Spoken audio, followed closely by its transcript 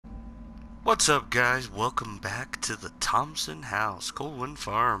What's up, guys? Welcome back to the Thompson House, Coldwind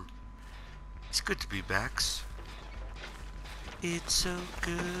Farm. It's good to be back. It's so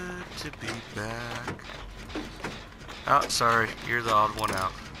good to be back. Oh, sorry, you're the odd one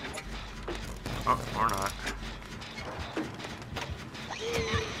out. Oh, or not.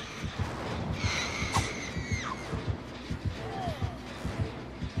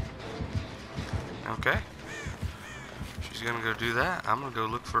 Okay. She's gonna go do that. I'm gonna go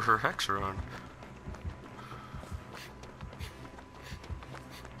look for her Hexaron.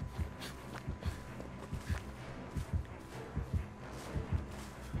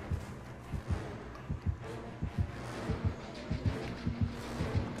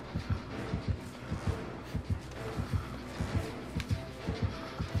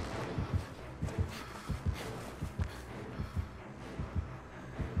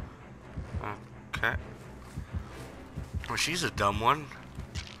 Okay. Well, she's a dumb one.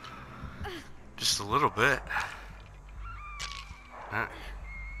 Just a little bit.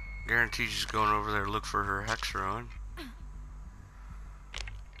 Guarantee she's going over there to look for her Hexaron.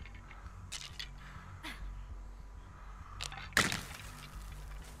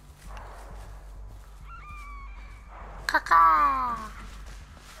 Caca!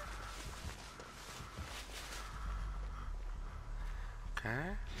 Okay.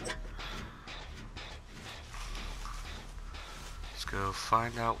 Let's go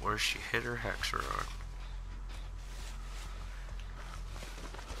find out where she hit her Hexaron.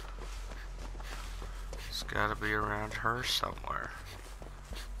 It's gotta be around her somewhere.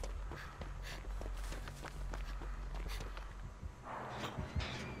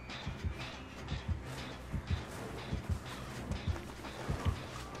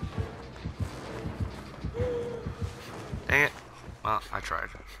 Dang it. Well, I tried.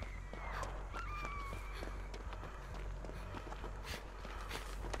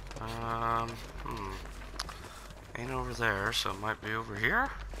 Ain't over there, so it might be over here?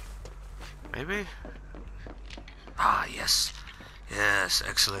 Maybe? Ah, yes. Yes,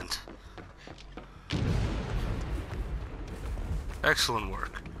 excellent. Excellent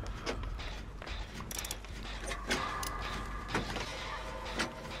work.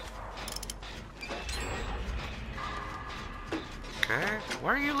 Okay,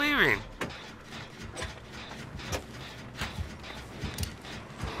 why are you leaving?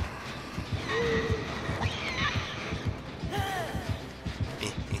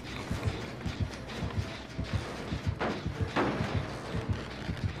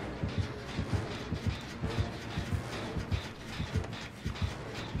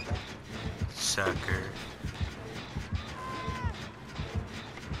 Sucker.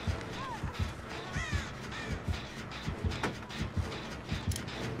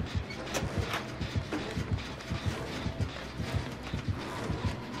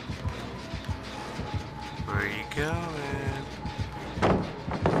 Where are you going?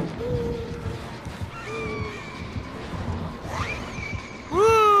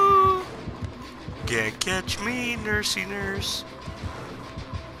 Woo! Can't catch me, nursey nurse.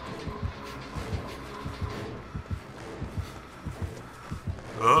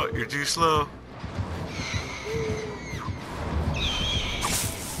 Oh, you're too slow.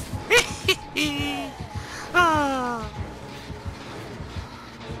 Ah.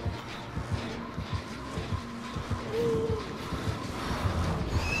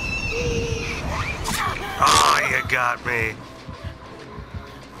 Oh, you got me.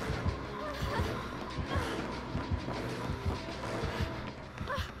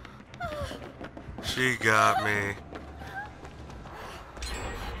 She got me.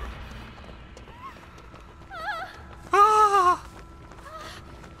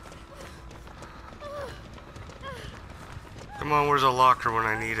 Come on, where's a locker when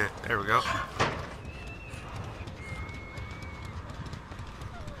I need it? There we go.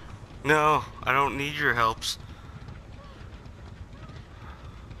 No, I don't need your helps.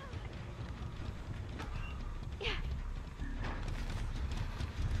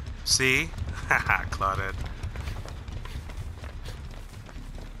 See? Haha, Claudette.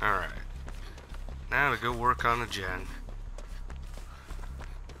 Alright. Now to go work on the gen.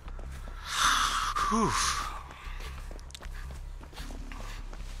 Whew.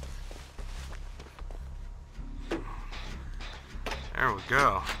 There we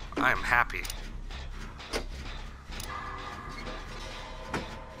go. I am happy.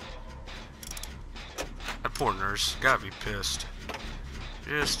 That poor nurse. Gotta be pissed.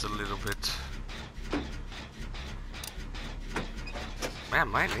 Just a little bit. Man,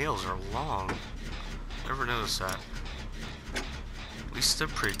 my nails are long. Never noticed that. At least they're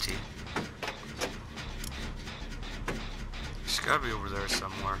pretty. She's gotta be over there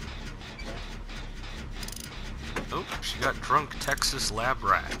somewhere. She got Drunk Texas Lab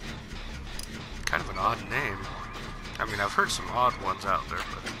Rat. Kind of an odd name. I mean, I've heard some odd ones out there,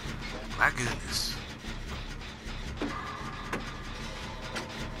 but my goodness.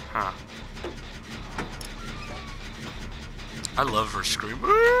 Huh. I love her scream.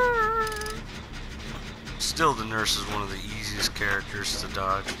 Still, the nurse is one of the easiest characters to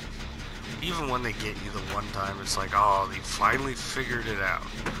dodge. Even when they get you the one time, it's like, oh, they finally figured it out.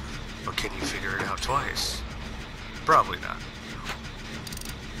 But can you figure it out twice? Probably not.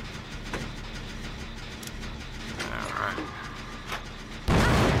 Alright.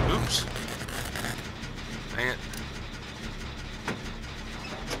 Oops. Dang it.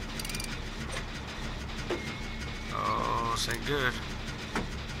 Oh, this ain't good.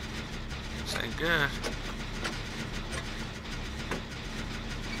 This ain't good.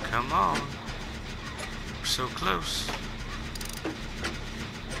 Come on. We're so close.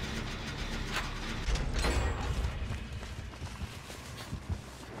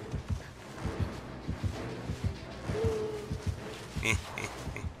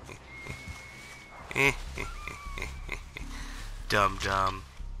 Dum-dum.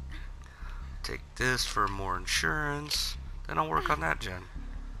 Take this for more insurance. Then I'll work on that gen.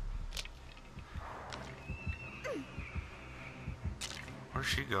 Where's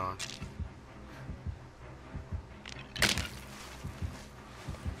she going?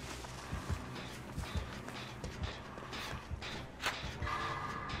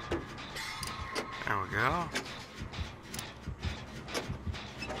 There we go.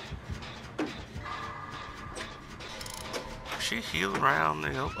 She healed around the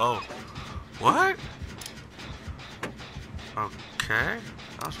hill. Oh, what? Okay,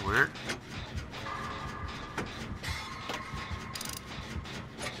 that was weird.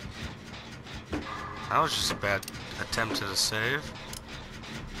 That was just a bad attempt at a save.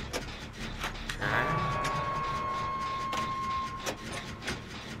 Okay.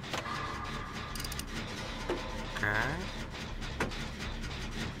 Okay.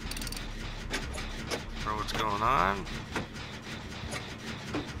 Know what's going on?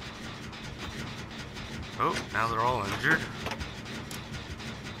 Oh, now they're all injured.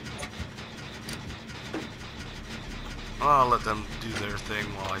 Well, I'll let them do their thing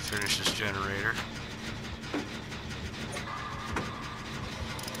while I finish this generator.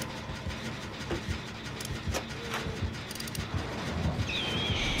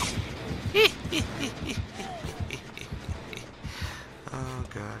 Oh,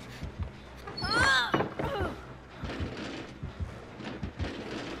 God.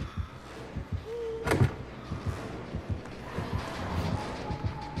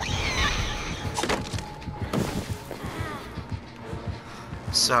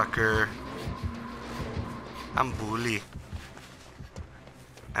 Sucker. I'm bully.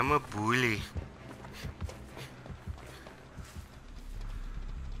 I'm a bully.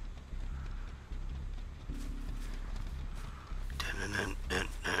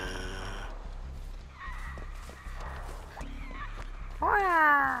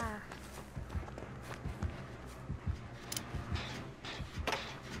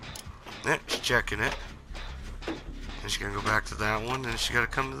 Yeah, she's checking it. And she's gonna go back to that one, and she gotta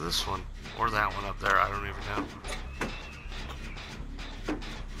come to this one. Or that one up there, I don't even know.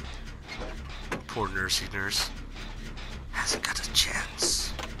 Poor nursey nurse. Hasn't got a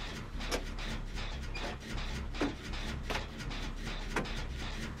chance.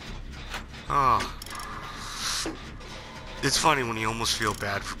 Oh. It's funny when you almost feel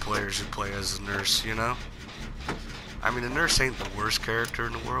bad for players who play as a nurse, you know? I mean, the nurse ain't the worst character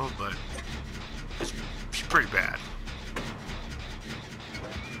in the world, but she's pretty bad.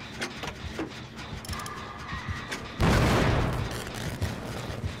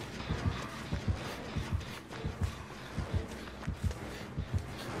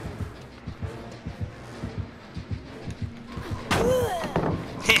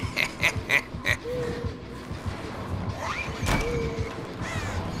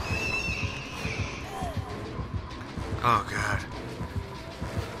 Oh, God.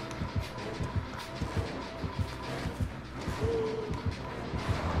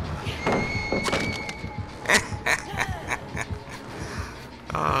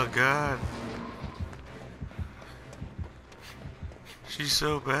 Oh, God. She's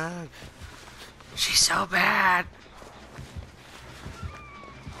so bad. She's so bad.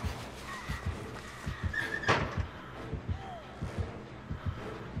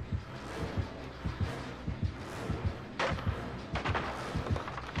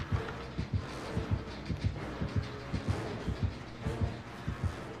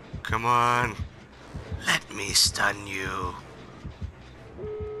 Come on. Let me stun you.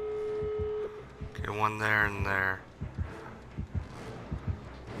 Okay, one there and there.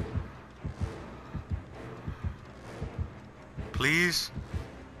 please?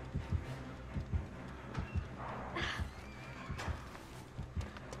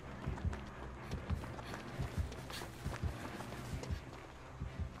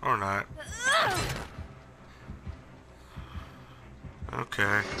 Or not.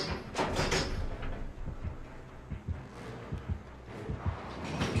 Okay.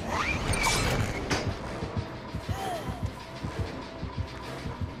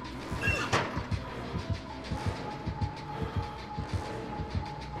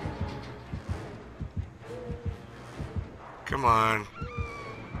 Come on.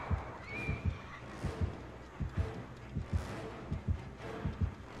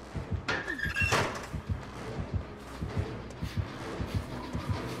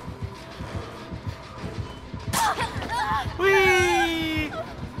 Whee!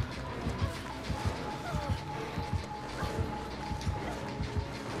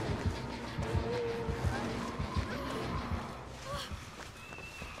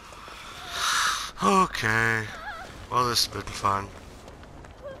 Okay. Well, this has been fun.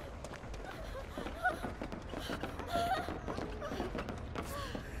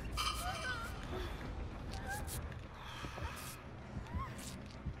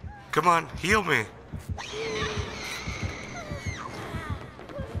 Come on, heal me.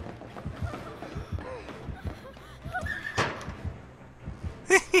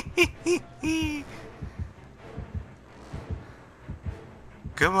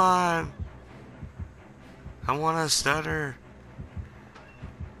 Come on. I want to stutter.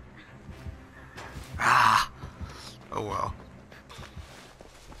 Ah. Oh well.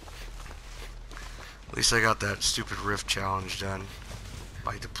 At least I got that stupid rift challenge done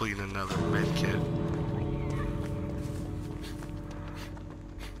by depleting another med kit.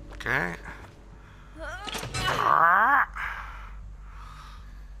 Okay. Ah.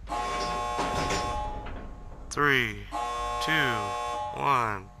 3, 2,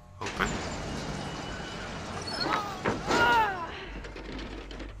 1. Open.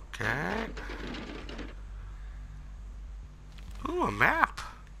 Okay. Ooh, a map.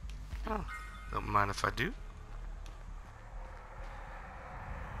 Oh, don't mind if I do.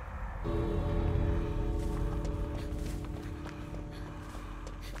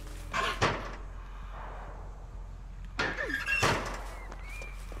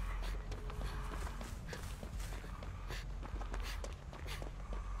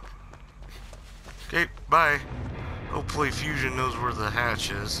 Okay, bye. Hopefully Fusion knows where the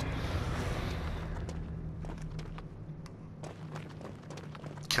hatch is.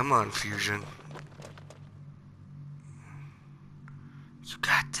 Come on, Fusion. You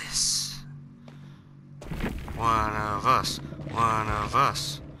got this. One of us. One of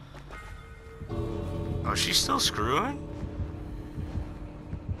us. Oh, she's still screwing?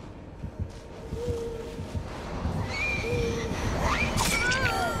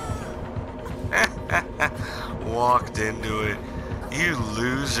 Walked into it. You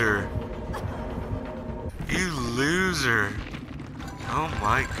loser. You loser. Oh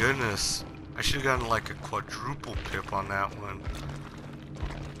my goodness. I should have gotten like a quadruple pip on that one.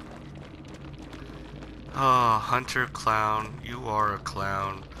 Oh, Hunter Clown, you are a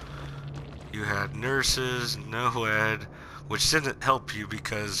clown. You had nurses, no ed, which didn't help you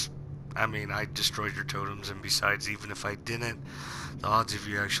because, I mean, I destroyed your totems, and besides, even if I didn't, the odds of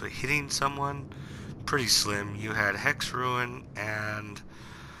you actually hitting someone, pretty slim. You had Hex Ruin, and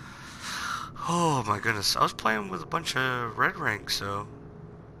oh my goodness, I was playing with a bunch of red ranks, so,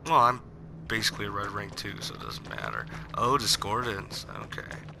 well, I'm basically a red rank too, so it doesn't matter. Oh, Discordance,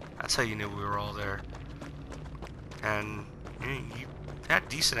 okay, that's how you knew we were all there. And you had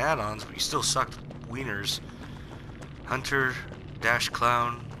decent add-ons, but you still sucked wieners. Hunter dash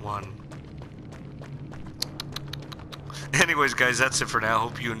Clown 1. Anyways, guys, that's it for now.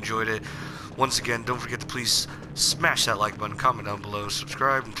 Hope you enjoyed it. Once again, don't forget to please smash that like button, comment down below,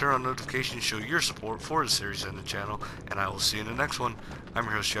 subscribe, and turn on notifications to show your support for the series and the channel. And I will see you in the next one. I'm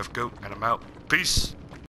your host, Chef Goat, and I'm out. Peace!